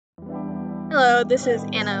Hello, this is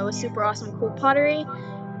Anna with Super Awesome Cool Pottery,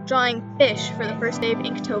 drawing fish for the first day of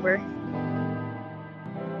Inktober.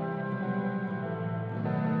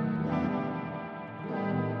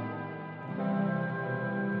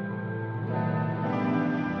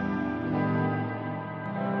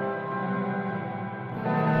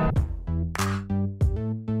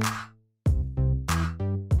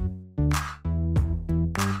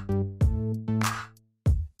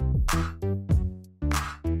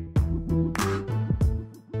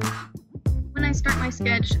 When I start my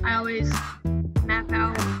sketch, I always map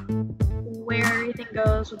out where everything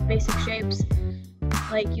goes with basic shapes,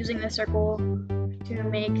 like using the circle to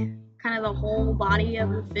make kind of the whole body of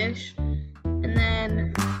the fish. And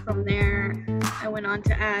then from there, I went on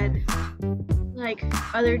to add like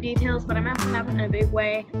other details, but I mapped them out in a big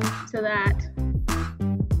way so that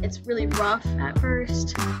it's really rough at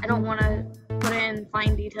first. I don't want to put in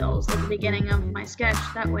fine details at the beginning of my sketch.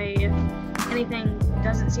 That way, if anything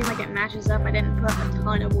doesn't seem like it matches up, I didn't put a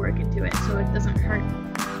ton of work into it, so it doesn't hurt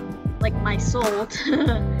like my soul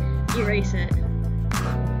to erase it.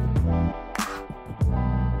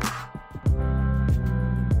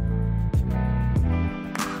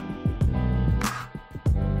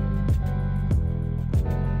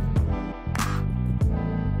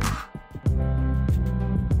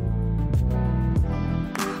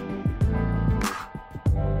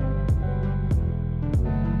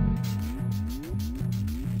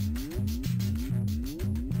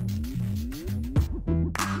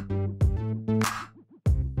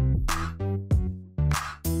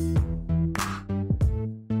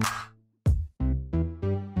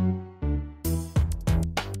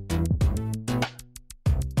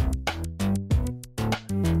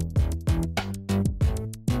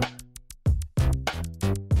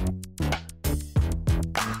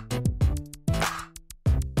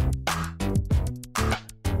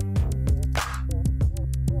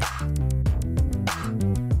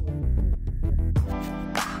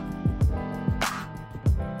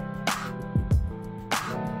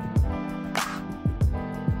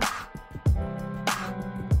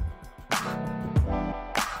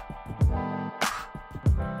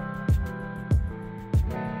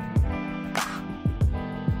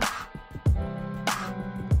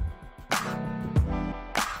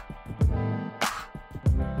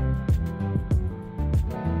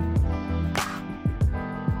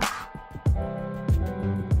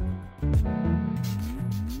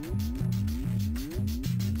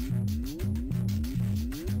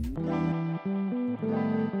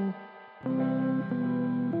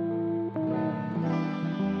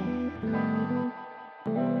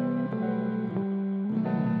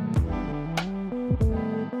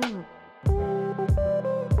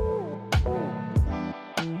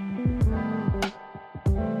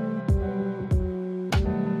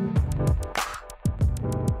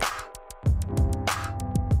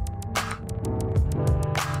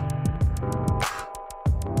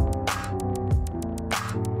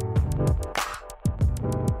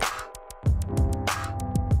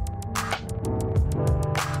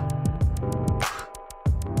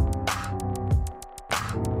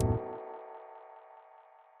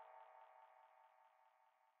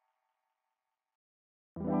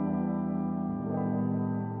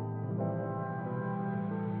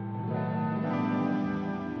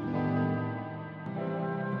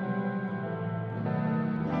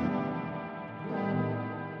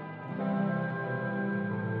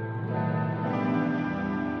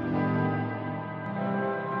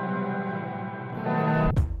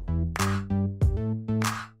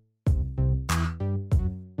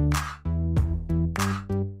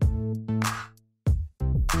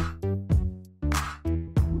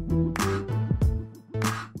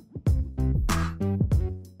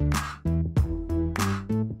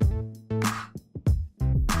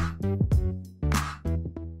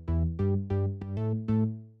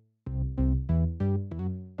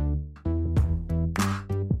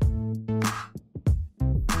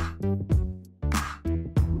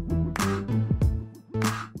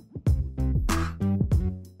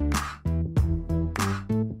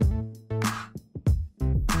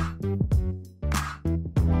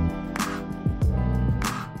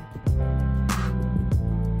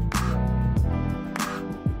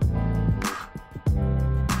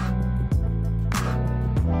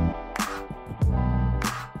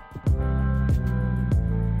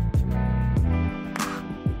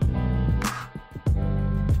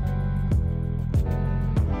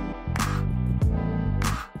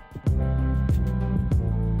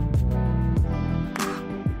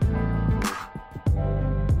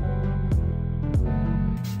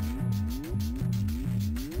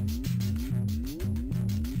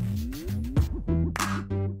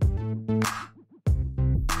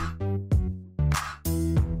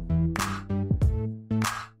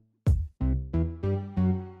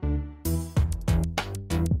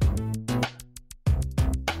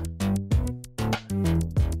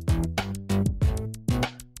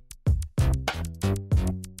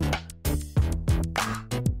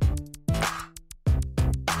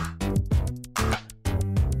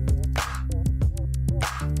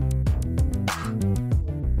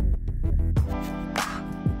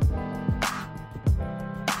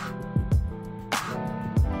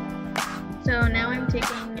 So now I'm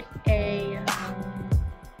taking a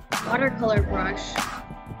watercolor brush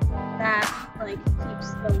that like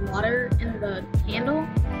keeps the water in the handle,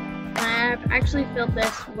 and I've actually filled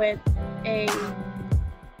this with a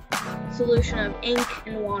solution of ink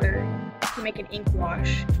and water to make an ink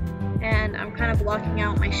wash, and I'm kind of blocking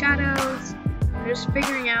out my shadows. I'm just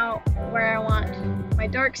figuring out where I want my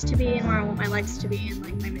darks to be and where I want my lights to be, and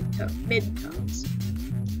like my mid-tones.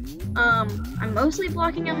 I'm mostly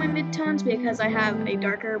blocking out my mid-tones because I have a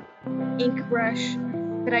darker ink brush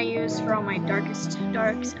that I use for all my darkest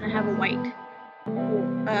darks, and I have a white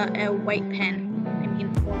pen, I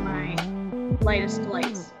mean, for my lightest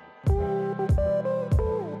lights.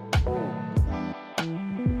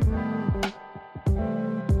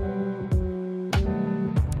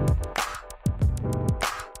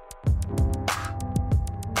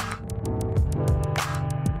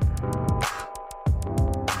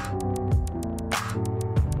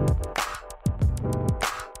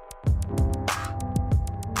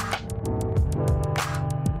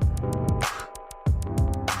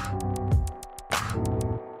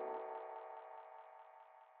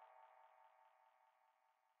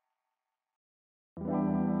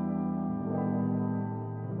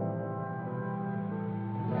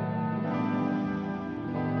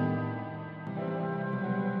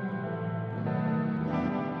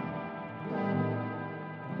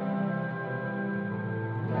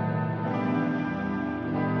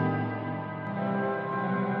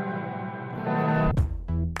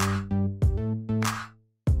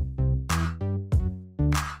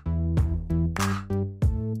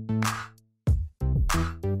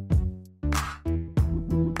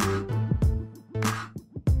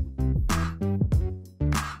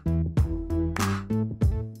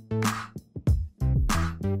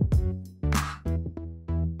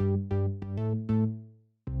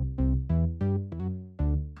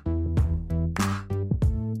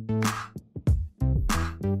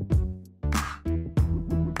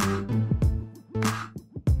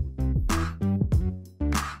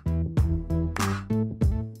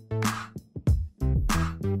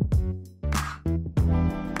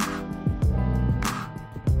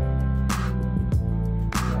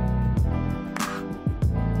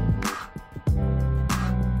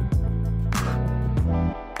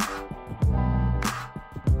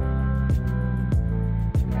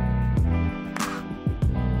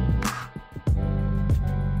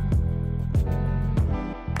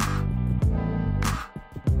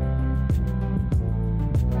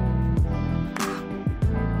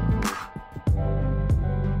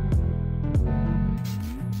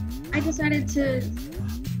 I decided to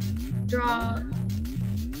draw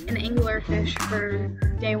an anglerfish for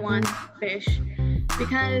day one fish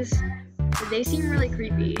because they seem really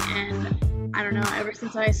creepy, and I don't know, ever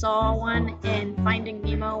since I saw one in Finding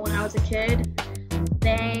Nemo when I was a kid,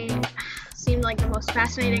 they seemed like the most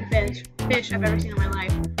fascinating fish I've ever seen in my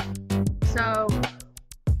life. So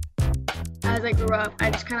as I grew up, I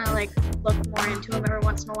just kind of like looked more into them every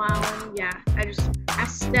once in a while, and yeah, I just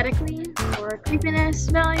aesthetically, or creepiness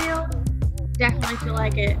value, definitely feel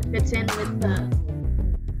like it fits in with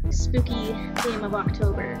the spooky theme of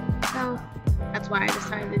October. So that's why I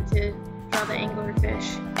decided to draw the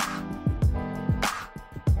anglerfish.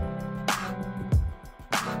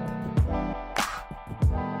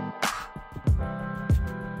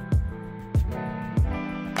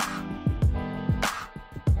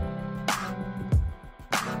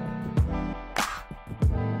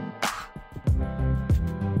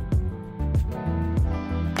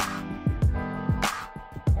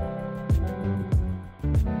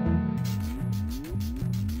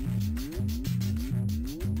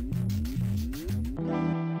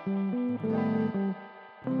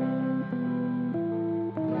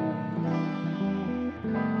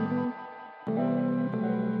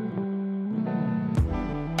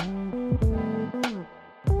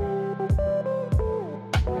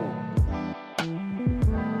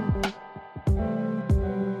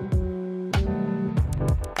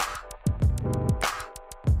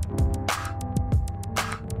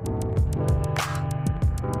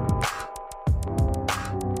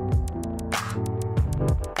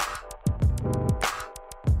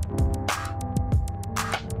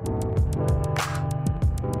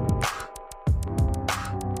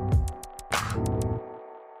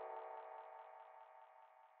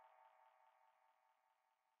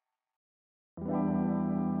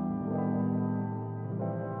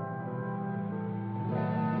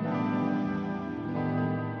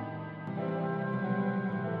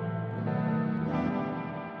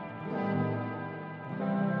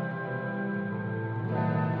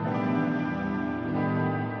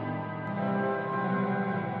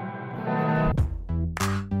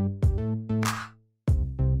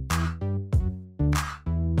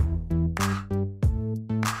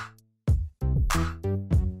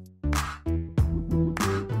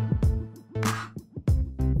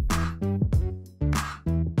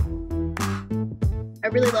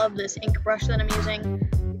 really love this ink brush that I'm using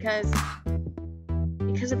because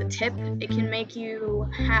of the tip. It can make you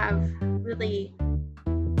have really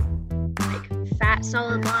like fat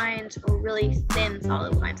solid lines or really thin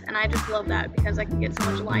solid lines, and I just love that because I can get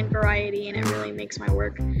so much line variety, and it really makes my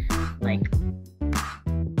work like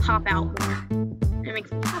pop out more. It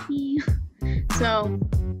makes me happy. So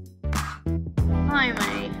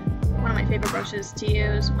probably one of my favorite brushes to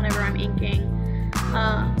use whenever I'm inking,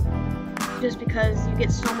 just because you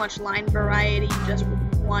get so much line variety just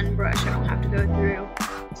with one brush. I don't have to go through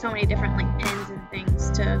so many different like pens and things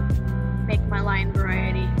to make my line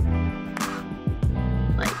variety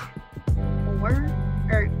like more,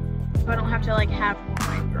 or so I don't have to like have more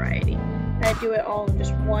line variety. I do it all in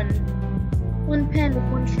just one pen with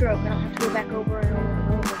one stroke. I don't have to go back over and over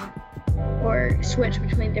and over, or switch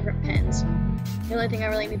between different pens. The only thing I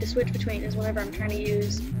really need to switch between is whenever I'm trying to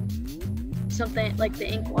use something like the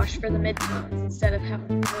ink wash for the midtones instead of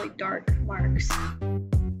having really dark marks.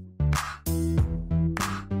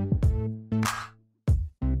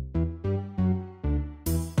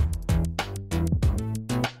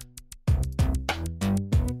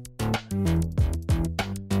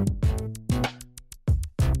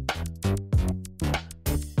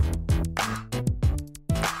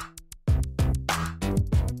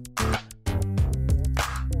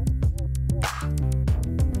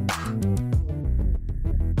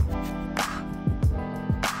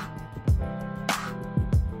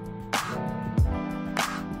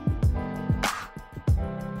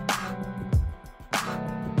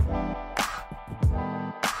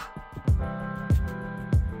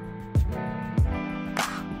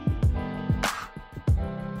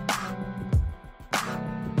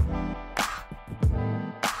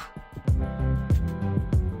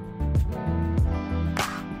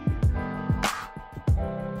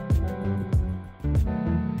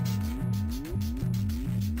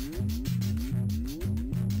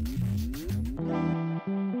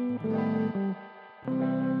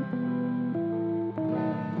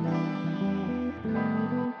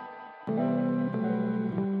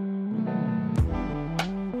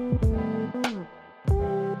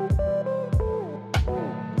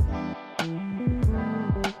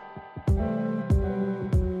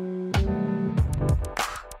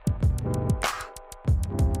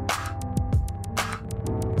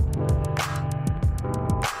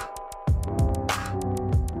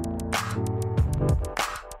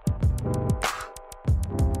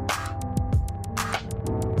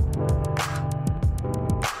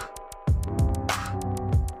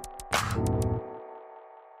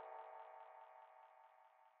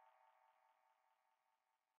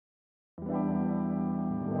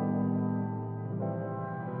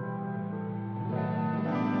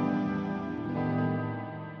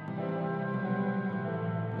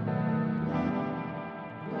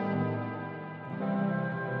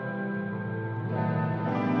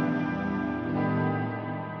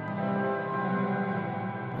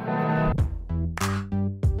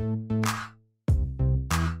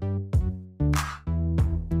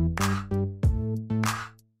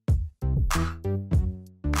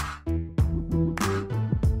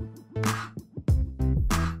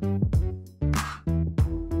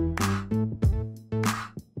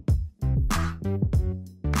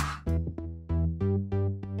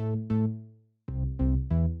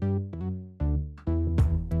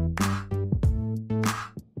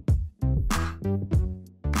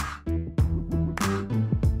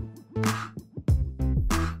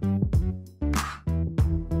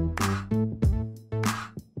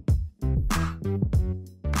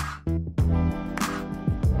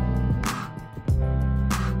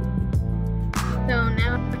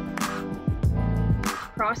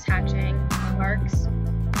 cross-hatching marks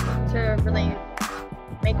to really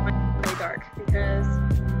make mine really dark, because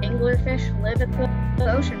anglerfish live at the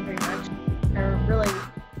ocean pretty much. They're really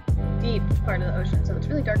deep part of the ocean, so it's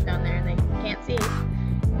really dark down there and they can't see.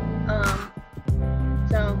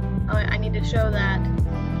 So I need to show that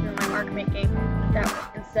in my mark making, that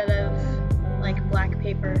instead of like black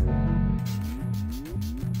paper.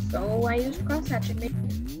 So I used cross-hatching, make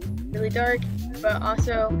it really dark, but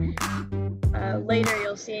also later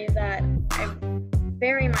you'll see that I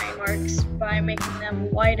vary my marks by making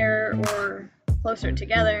them wider or closer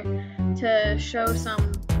together to show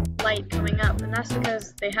some light coming up, and that's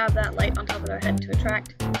because they have that light on top of their head to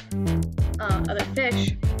attract other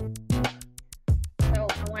fish. So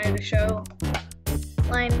I wanted to show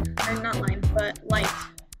light in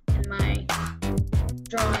my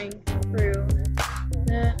drawing through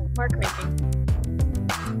the mark making.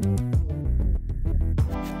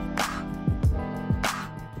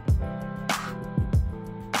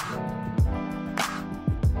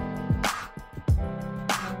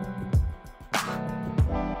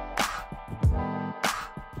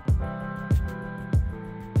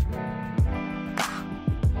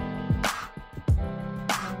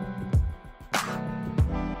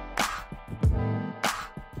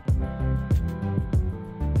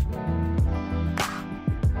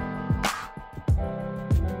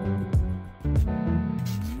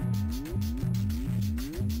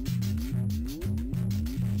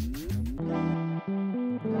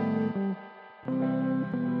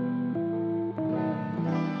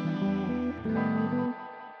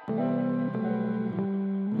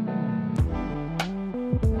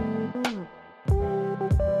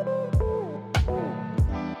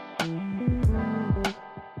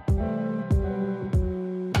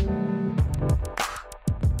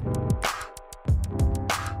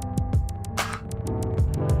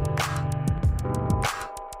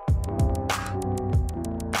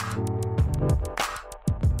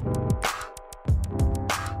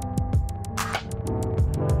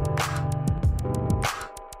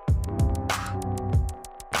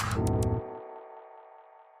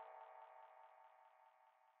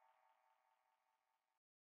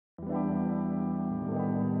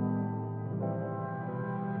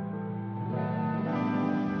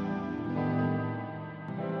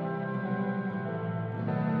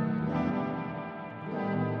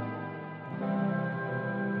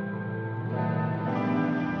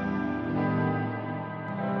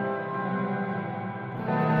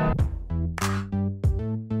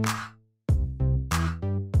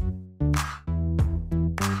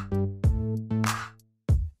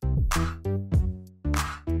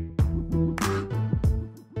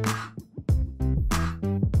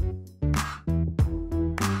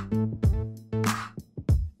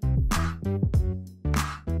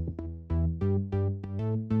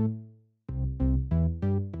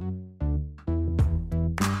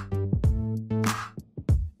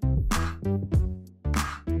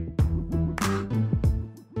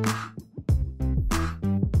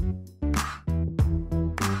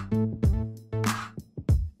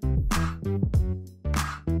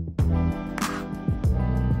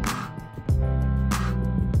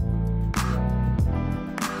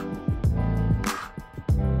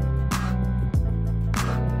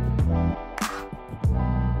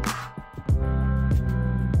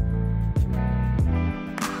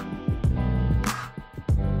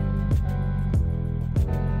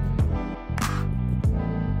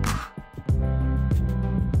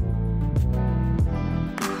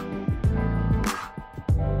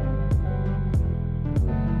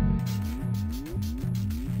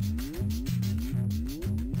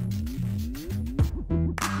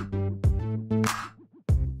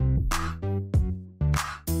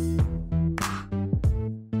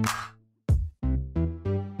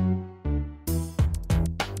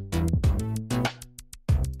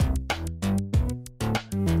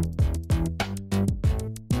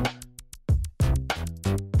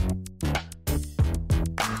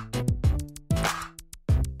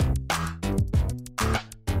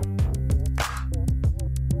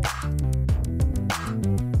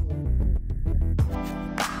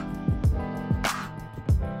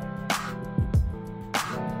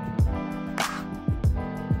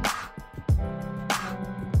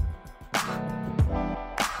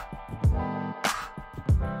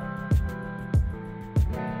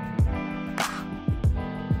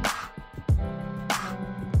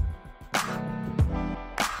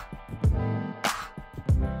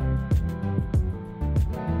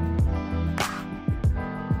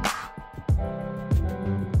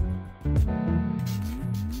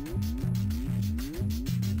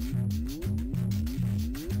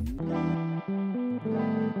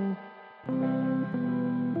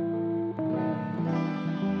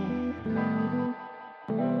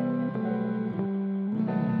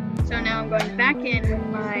 back in with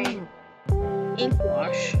my ink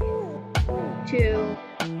wash to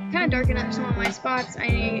kind of darken up some of my spots.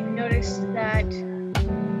 I noticed that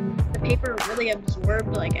the paper really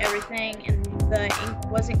absorbed like everything, and the ink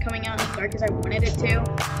wasn't coming out as dark as I wanted it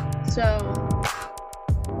to. So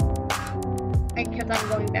I kept on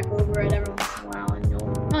going back over it every once in a while, and you'll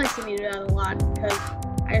probably see me do that a lot because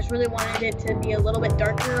I just really wanted it to be a little bit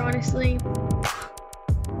darker, honestly.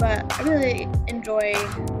 But I really enjoy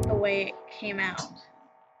the way it came out.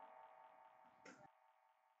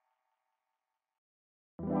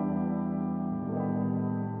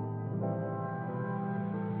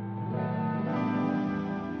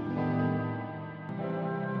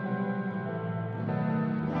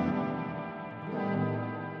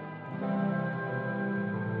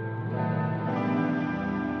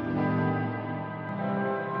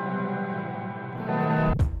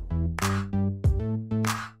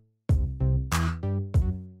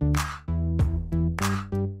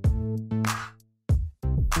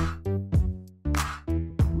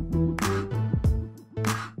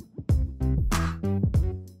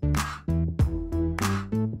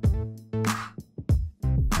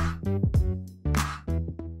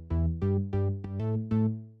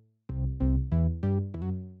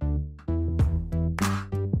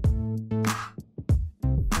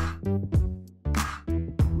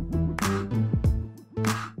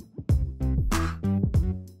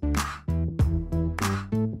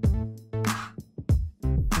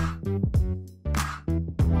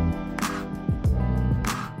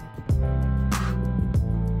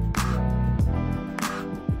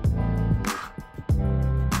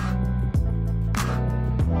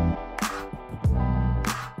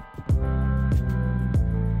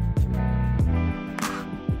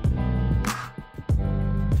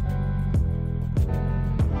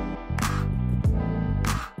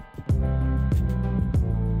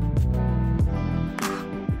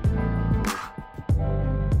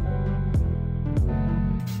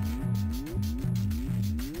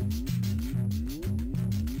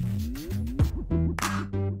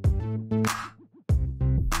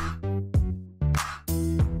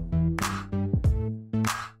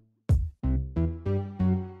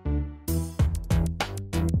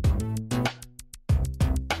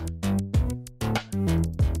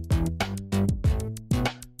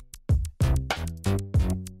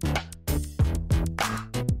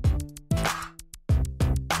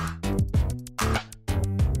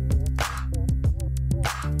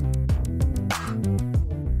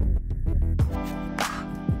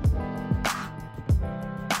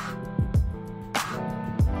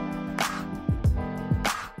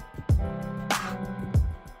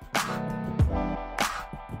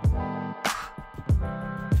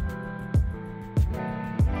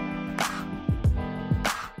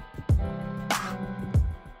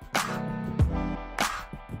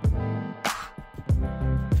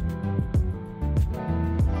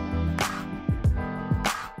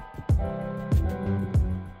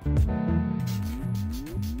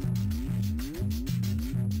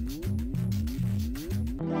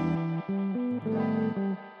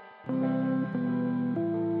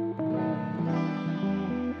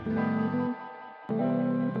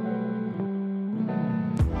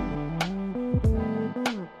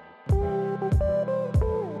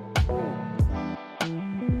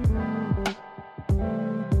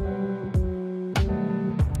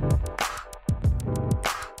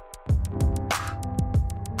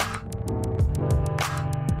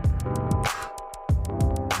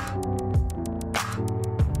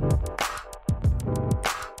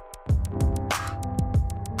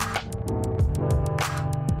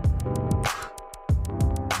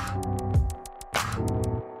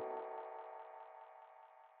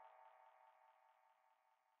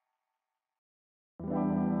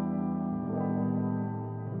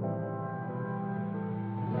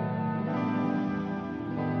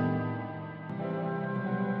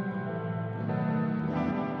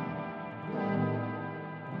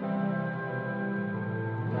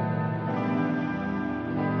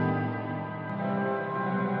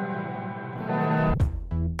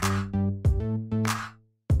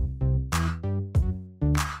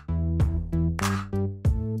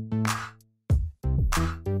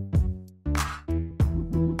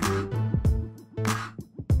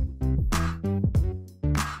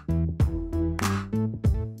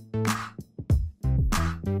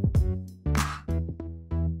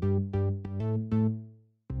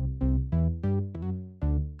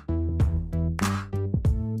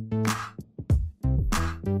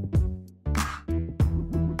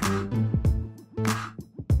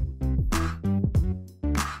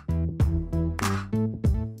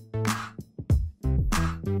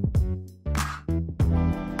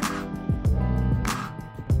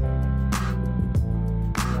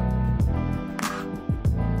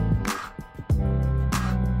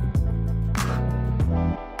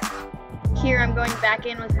 I'm going back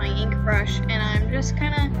in with my ink brush and I'm just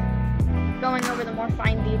kind of going over the more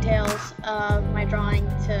fine details of my drawing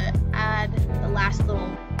to add the last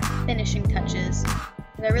little finishing touches.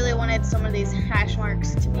 And I really wanted some of these hash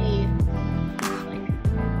marks to be like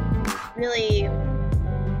really,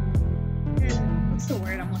 what's the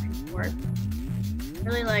word I'm looking for?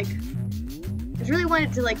 Really like, I just really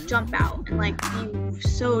wanted to like jump out and like be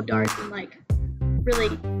so dark and like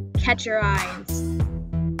really catch your eye and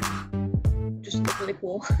just look really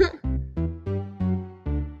cool.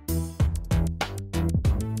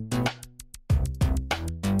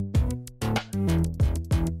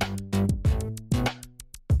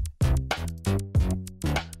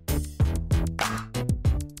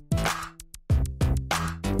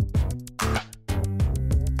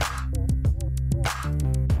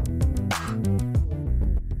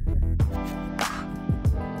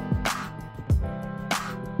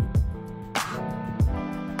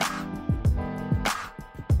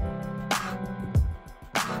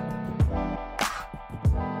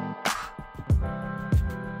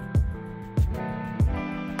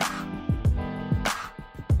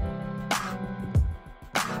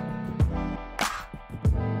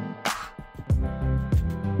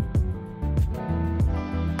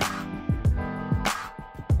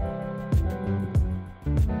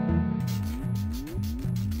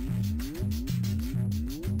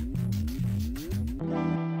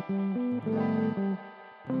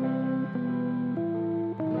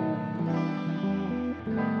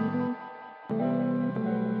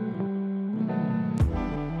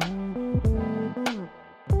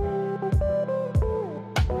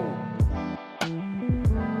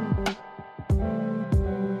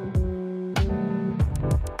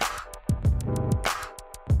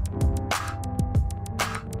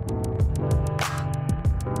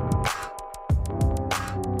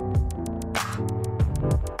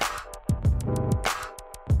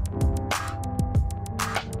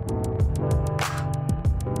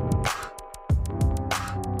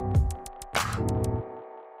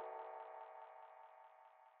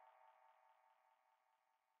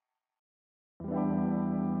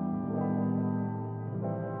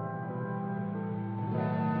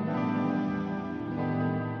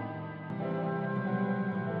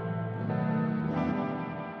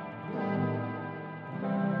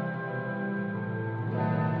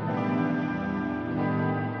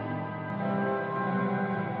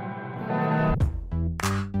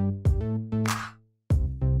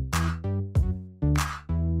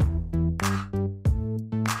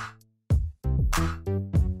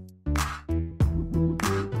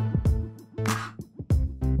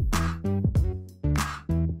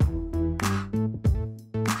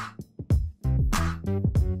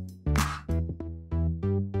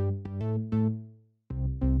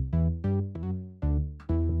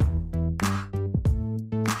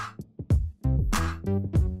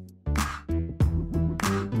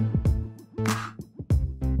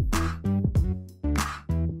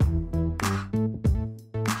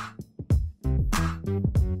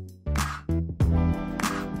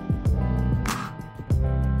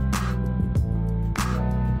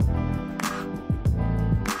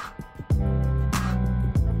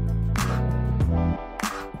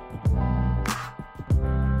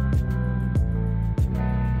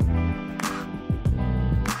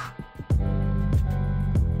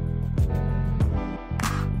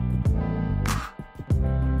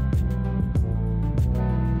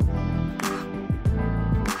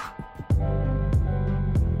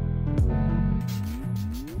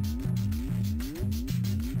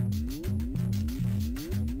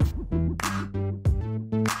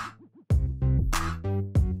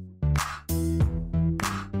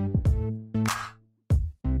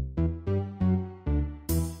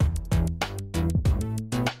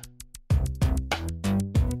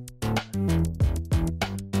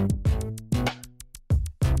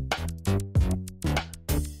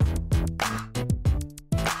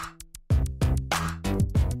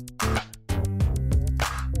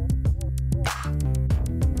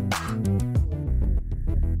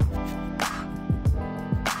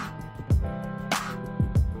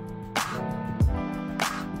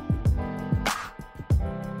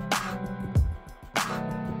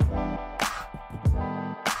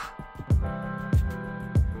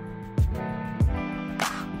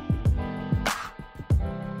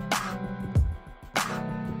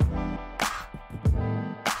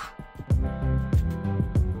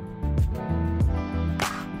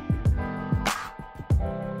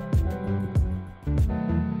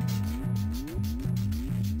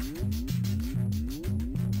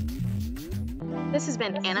 This has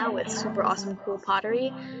been Anna with Super Awesome Cool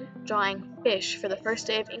Pottery, drawing fish for the first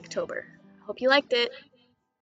day of Inktober. Hope you liked it.